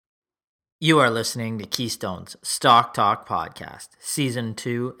You are listening to Keystone's Stock Talk Podcast, Season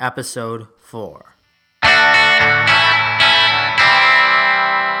 2, Episode 4.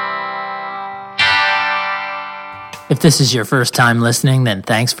 If this is your first time listening, then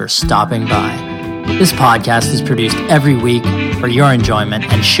thanks for stopping by. This podcast is produced every week for your enjoyment,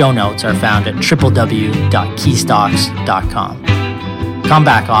 and show notes are found at www.keystocks.com. Come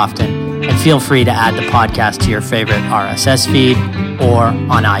back often, and feel free to add the podcast to your favorite RSS feed or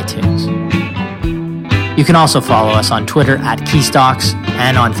on iTunes. You can also follow us on Twitter at Keystocks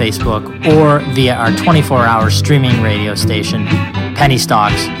and on Facebook or via our 24-hour streaming radio station,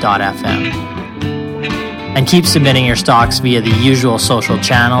 pennystocks.fm. And keep submitting your stocks via the usual social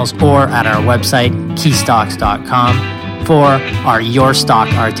channels or at our website, keystocks.com, for our Your Stock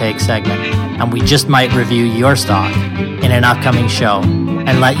Our Take segment. And we just might review your stock in an upcoming show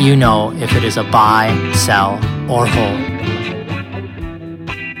and let you know if it is a buy, sell, or hold.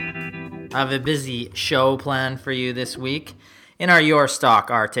 I have a busy show planned for you this week. In our Your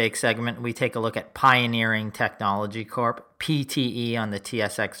Stock Our Take segment, we take a look at Pioneering Technology Corp, PTE, on the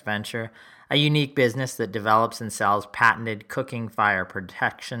TSX Venture, a unique business that develops and sells patented cooking fire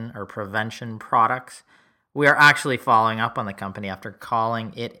protection or prevention products. We are actually following up on the company after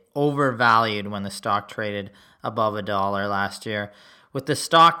calling it overvalued when the stock traded above $1 last year. With the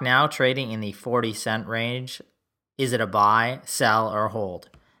stock now trading in the 40-cent range, is it a buy, sell, or hold?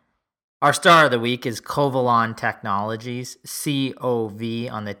 Our star of the week is Covalon Technologies, COV,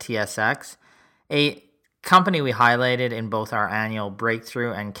 on the TSX, a company we highlighted in both our annual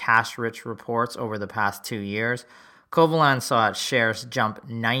Breakthrough and Cash Rich reports over the past 2 years. Covalon saw its shares jump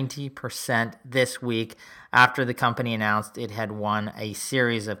 90% this week after the company announced it had won a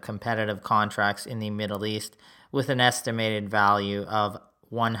series of competitive contracts in the Middle East with an estimated value of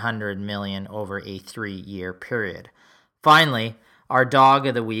 $100 million over a 3-year period. Finally, our dog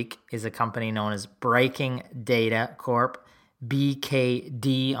of the week is a company known as Breaking Data Corp,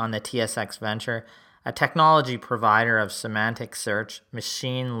 BKD, on the TSX Venture, a technology provider of semantic search,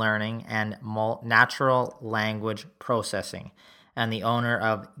 machine learning, and natural language processing, and the owner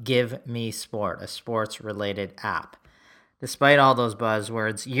of Give Me Sport, a sports-related app. Despite all those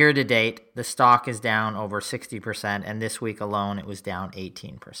buzzwords, year-to-date, the stock is down over 60%, and this week alone, it was down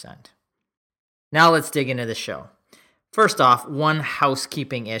 18%. Now let's dig into the show. First off, one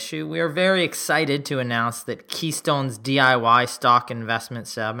housekeeping issue. We are very excited to announce that Keystone's DIY stock investment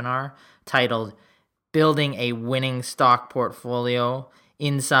seminar, titled Building a Winning Stock Portfolio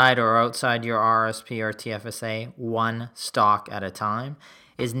Inside or Outside Your RSP or TFSA, One Stock at a Time,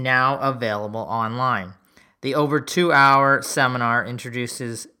 is now available online. The over 2-hour seminar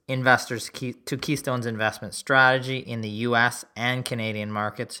introduces investors to Keystone's investment strategy in the U.S. and Canadian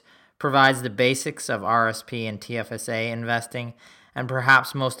markets, provides the basics of RSP and TFSA investing, and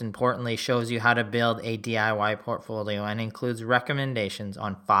perhaps most importantly, shows you how to build a DIY portfolio and includes recommendations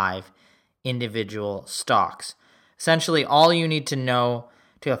on 5 individual stocks. Essentially, all you need to know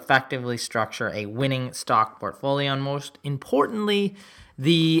to effectively structure a winning stock portfolio, and most importantly,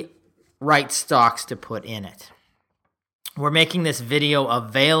 the right stocks to put in it. We're making this video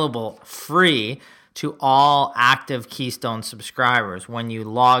available free to all active Keystone subscribers. When you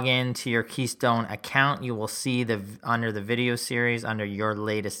log into your Keystone account, you will see under the video series, under your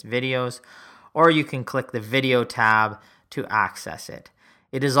latest videos, or you can click the video tab to access it.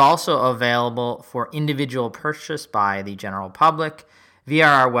 It is also available for individual purchase by the general public via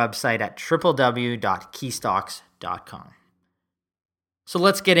our website at www.keystocks.com. So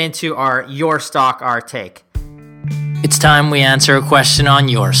let's get into our Your Stock, Our Take. It's time we answer a question on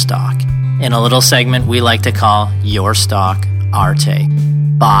your stock in a little segment we like to call Your Stock, Our Take.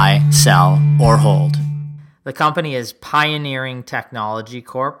 Buy, sell, or hold. The company is Pioneering Technology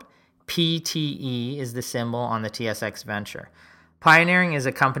Corp. PTE is the symbol on the TSX Venture. Pioneering is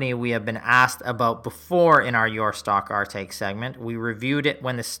a company we have been asked about before in our Your Stock, Our Take segment. We reviewed it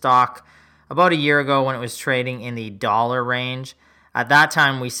when the stock, about a year ago, when it was trading in the dollar range. At that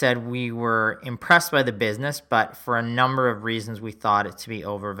time, we said we were impressed by the business, but for a number of reasons, we thought it to be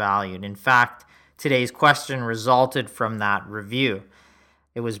overvalued. In fact, today's question resulted from that review.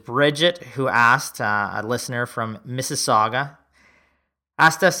 It was Bridget who asked, a listener from Mississauga,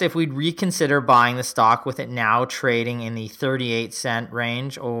 asked us if we'd reconsider buying the stock with it now trading in the 38-cent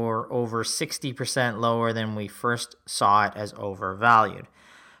range or over 60% lower than we first saw it as overvalued.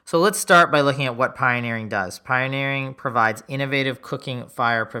 So let's start by looking at what Pioneering does. Pioneering provides innovative cooking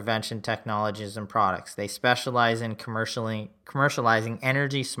fire prevention technologies and products. They specialize in commercializing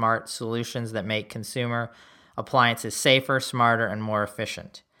energy-smart solutions that make consumer appliances safer, smarter, and more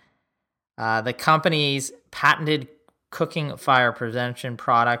efficient. The company's patented cooking fire prevention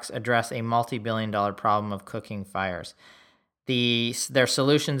products address a multi-billion-dollar problem of cooking fires. Their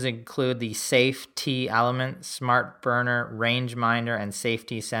solutions include the Safe T Element, Smart Burner, Range Minder, and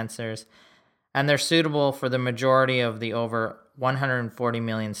safety sensors, and they're suitable for the majority of the over 140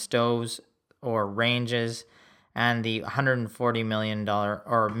 million stoves or ranges and the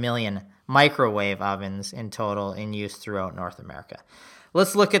 $140 million microwave ovens in total in use throughout North America.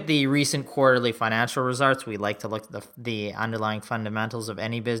 Let's look at the recent quarterly financial results. We like to look at the underlying fundamentals of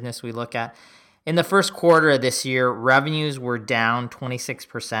any business we look at. In the first quarter of this year, revenues were down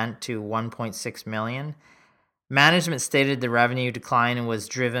 26% to $1.6 million. Management stated the revenue decline was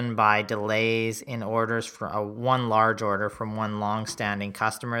driven by delays in orders for one large order from one long-standing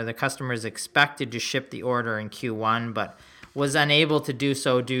customer. The customer is expected to ship the order in Q1, but was unable to do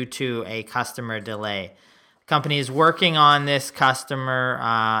so due to a customer delay. The company is working with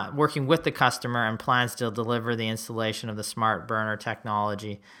the customer and plans to deliver the installation of the Smart Burner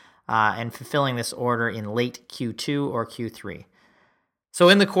technology and fulfilling this order in late Q2 or Q3. So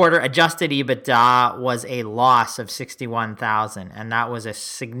in the quarter, adjusted EBITDA was a loss of $61,000, and that was a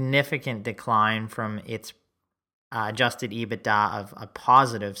significant decline from its adjusted EBITDA of a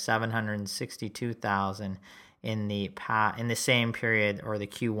positive $762,000 in the same period, or the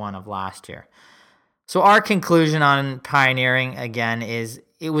Q1 of last year. So our conclusion on Pioneering, again, is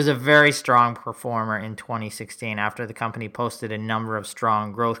it was a very strong performer in 2016 after the company posted a number of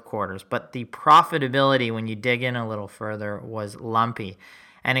strong growth quarters. But the profitability, when you dig in a little further, was lumpy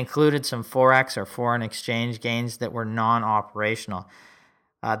and included some Forex or foreign exchange gains that were non-operational.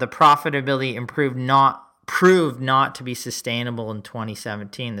 The profitability proved not to be sustainable in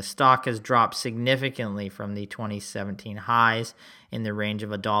 2017. The stock has dropped significantly from the 2017 highs in the range of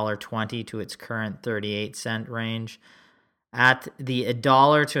 $1.20 to its current 38-cent range. At the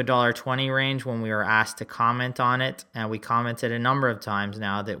 $1 to $1.20 range, when we were asked to comment on it, and we commented a number of times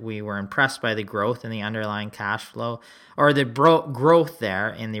now that we were impressed by the growth in the underlying cash flow, or the growth there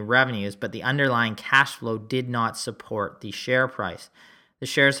in the revenues, but the underlying cash flow did not support the share price. The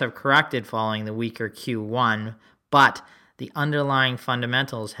shares have corrected following the weaker Q1, but the underlying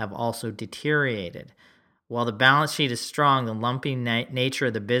fundamentals have also deteriorated. While the balance sheet is strong, the lumpy nature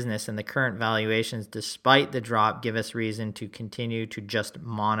of the business and the current valuations, despite the drop, give us reason to continue to just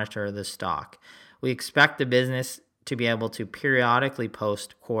monitor the stock. We expect the business to be able to periodically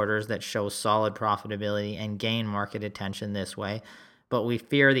post quarters that show solid profitability and gain market attention this way, but we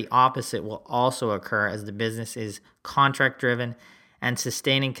fear the opposite will also occur as the business is contract-driven and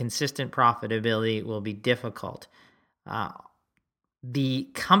sustaining consistent profitability will be difficult. The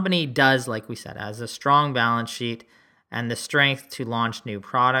company does, like we said, has a strong balance sheet and the strength to launch new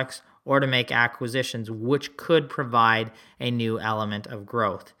products or to make acquisitions, which could provide a new element of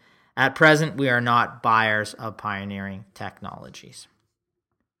growth. At present, we are not buyers of Pioneering Technologies.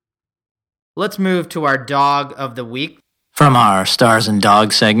 Let's move to our Dog of the Week. From our Stars and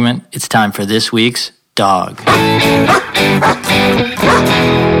Dogs segment, it's time for this week's Dog.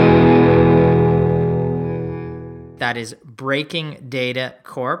 That is Breaking Data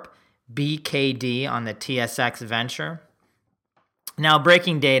Corp, BKD, on the TSX Venture. Now,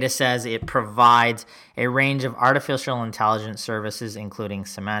 Breaking Data says it provides a range of artificial intelligence services, including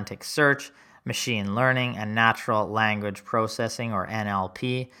semantic search, machine learning, and natural language processing, or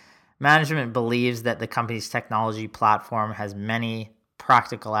NLP. Management believes that the company's technology platform has many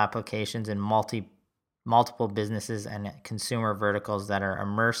practical applications in multiple businesses and consumer verticals that are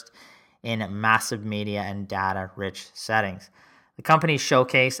immersed in massive media and data-rich settings. The company's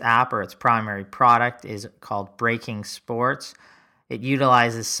Showcase app, or its primary product, is called Breaking Sports. It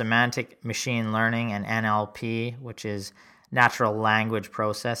utilizes semantic machine learning and NLP, which is natural language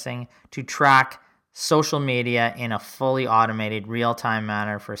processing, to track social media in a fully automated real-time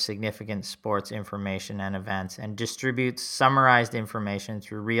manner for significant sports information and events, and distributes summarized information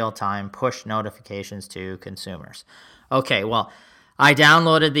through real-time push notifications to consumers. Okay, well, I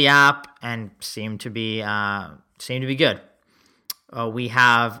downloaded the app and seemed to be good. I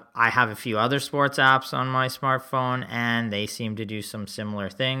have a few other sports apps on my smartphone, and they seem to do some similar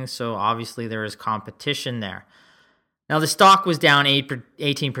things. So obviously there is competition there. Now the stock was down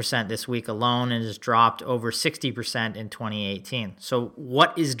 18% this week alone and has dropped over 60% in 2018. So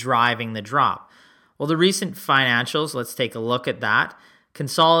what is driving the drop? Well, the recent financials, let's take a look at that.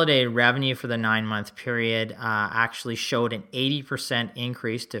 Consolidated revenue for the 9-month period actually showed an 80%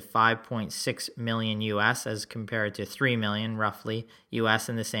 increase to $5.6 million US as compared to $3 million roughly US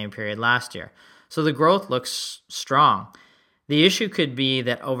in the same period last year. So the growth looks strong. The issue could be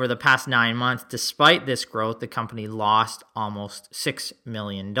that over the past 9 months, despite this growth, the company lost almost $6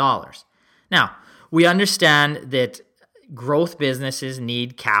 million. Now, we understand that growth businesses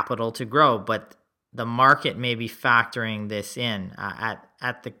need capital to grow, but the market may be factoring this in. At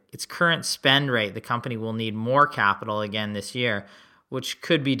its current spend rate, the company will need more capital again this year, which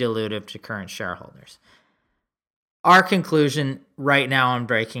could be dilutive to current shareholders. Our conclusion right now on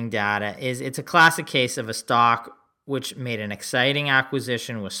Breaking Data is it's a classic case of a stock which made an exciting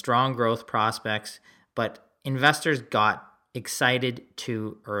acquisition with strong growth prospects, but investors got excited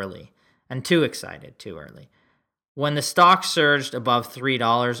too early, and too excited too early. When the stock surged above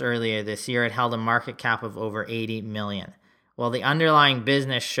 $3 earlier this year, it held a market cap of over $80 million. While the underlying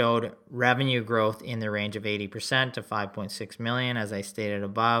business showed revenue growth in the range of 80% to $5.6 million, as I stated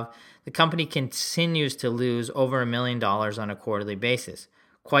above, the company continues to lose over $1 million on a quarterly basis.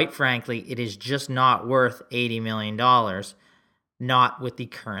 Quite frankly, it is just not worth $80 million, not with the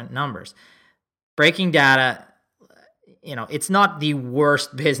current numbers. Breaking Data, it's not the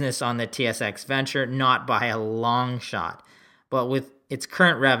worst business on the TSX Venture, not by a long shot. But with its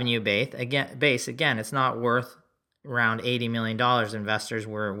current revenue base, again, it's not worth around $80 million investors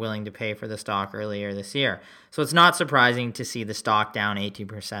were willing to pay for the stock earlier this year. So it's not surprising to see the stock down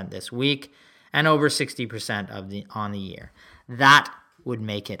 18% this week and over 60% on the year. That would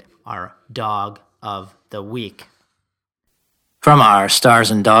make it our dog of the week. From our Stars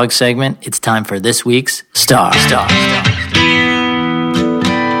and Dogs segment, it's time for this week's Star.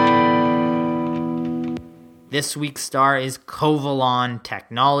 This week's star is Covalon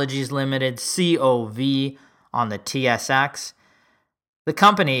Technologies Limited, COV, on the TSX.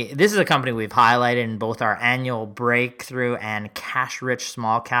 This is a company we've highlighted in both our annual breakthrough and cash-rich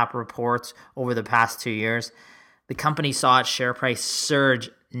small cap reports over the past 2 years. The company saw its share price surge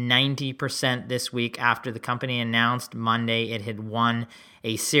 90% this week after the company announced Monday it had won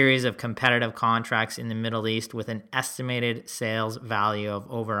a series of competitive contracts in the Middle East with an estimated sales value of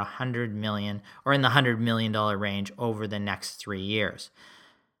over $100 million, or in the $100 million range over the next 3 years.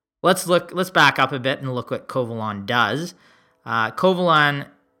 Let's back up a bit and look what Covalon does. Covalon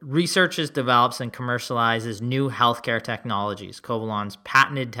researches, develops, and commercializes new healthcare technologies. Covalon's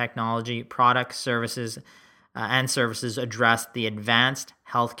patented technology, products, services address the advanced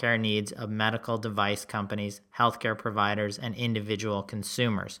healthcare needs of medical device companies, healthcare providers, and individual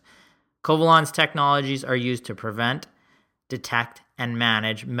consumers. Covalon's technologies are used to prevent, detect, and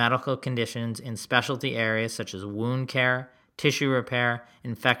manage medical conditions in specialty areas such as wound care, tissue repair,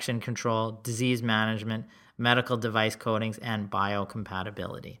 infection control, disease management, medical device coatings, and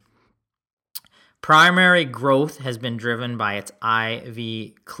biocompatibility. Primary growth has been driven by its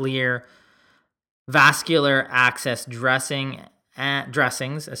IV Clear vascular access dressings,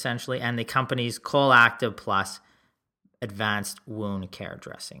 essentially, and the company's Colactive Plus advanced wound care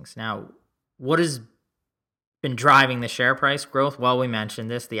dressings. Now, what has been driving the share price growth? Well, we mentioned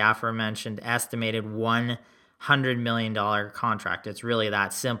this, the aforementioned estimated $100 million contract. It's really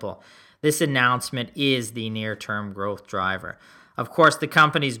that simple. This announcement is the near-term growth driver. Of course, the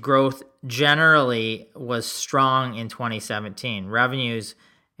company's growth generally was strong in 2017. Revenues,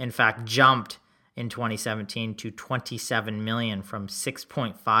 in fact, jumped in 2017 to $27 million from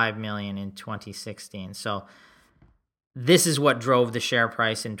 $6.5 million in 2016. So this is what drove the share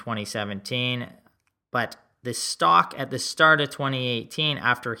price in 2017. But the stock at the start of 2018,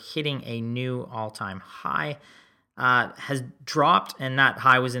 after hitting a new all-time high, has dropped, and that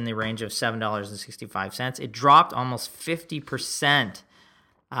high was in the range of $7.65. It dropped almost 50%,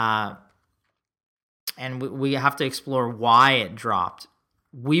 and we have to explore why it dropped.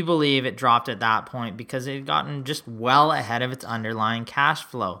 We believe it dropped at that point because it had gotten just well ahead of its underlying cash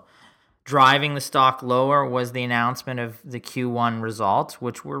flow. Driving the stock lower was the announcement of the Q1 results,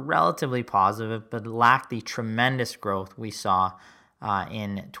 which were relatively positive but lacked the tremendous growth we saw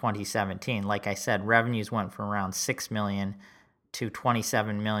in 2017. Like I said, revenues went from around $6 million to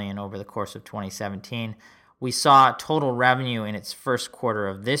 $27 million over the course of 2017. We saw total revenue in its first quarter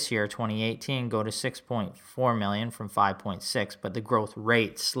of this year, 2018, go to $6.4 million from $5.6, but the growth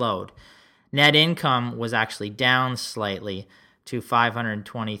rate slowed. Net income was actually down slightly to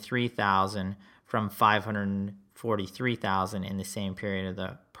 $523,000 from $543,000 in the same period of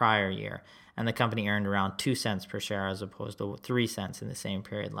the prior year. And the company earned around 2 cents per share as opposed to 3 cents in the same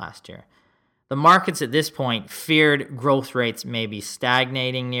period last year. The markets at this point feared growth rates may be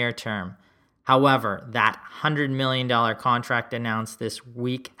stagnating near term. However, that $100 million contract announced this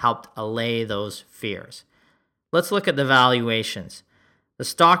week helped allay those fears. Let's look at the valuations. The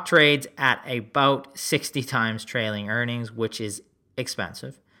stock trades at about 60 times trailing earnings, which is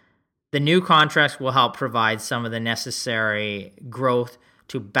expensive. The new contracts will help provide some of the necessary growth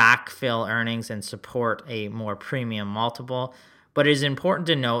to backfill earnings and support a more premium multiple, But it is important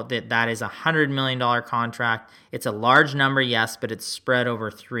to note that that is a $100 million contract. It's a large number, yes, but it's spread over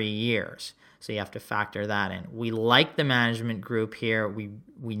 3 years. So you have to factor that in. We like the management group here. We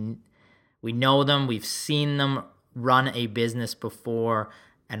know them. We've seen them run a business before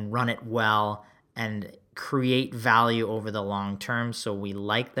and run it well and create value over the long term. So we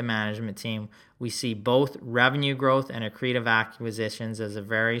like the management team. We see both revenue growth and accretive acquisitions as a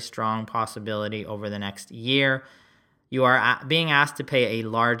very strong possibility over the next year. You are being asked to pay a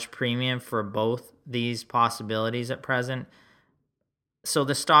large premium for both these possibilities at present. So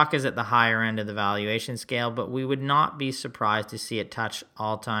the stock is at the higher end of the valuation scale, but we would not be surprised to see it touch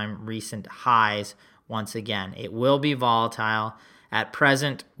all-time recent highs once again. It will be volatile. At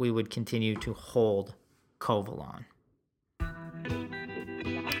present, we would continue to hold Covalon.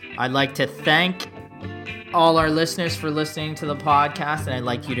 I'd like to thank all our listeners for listening to the podcast, and I'd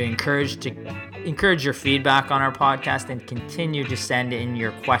like you to encourage your feedback on our podcast and continue to send in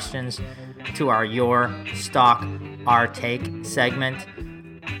your questions to our Your Stock, Our Take segment.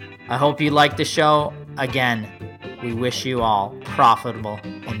 I hope you like the show. Again, we wish you all profitable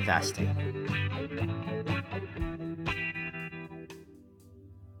investing.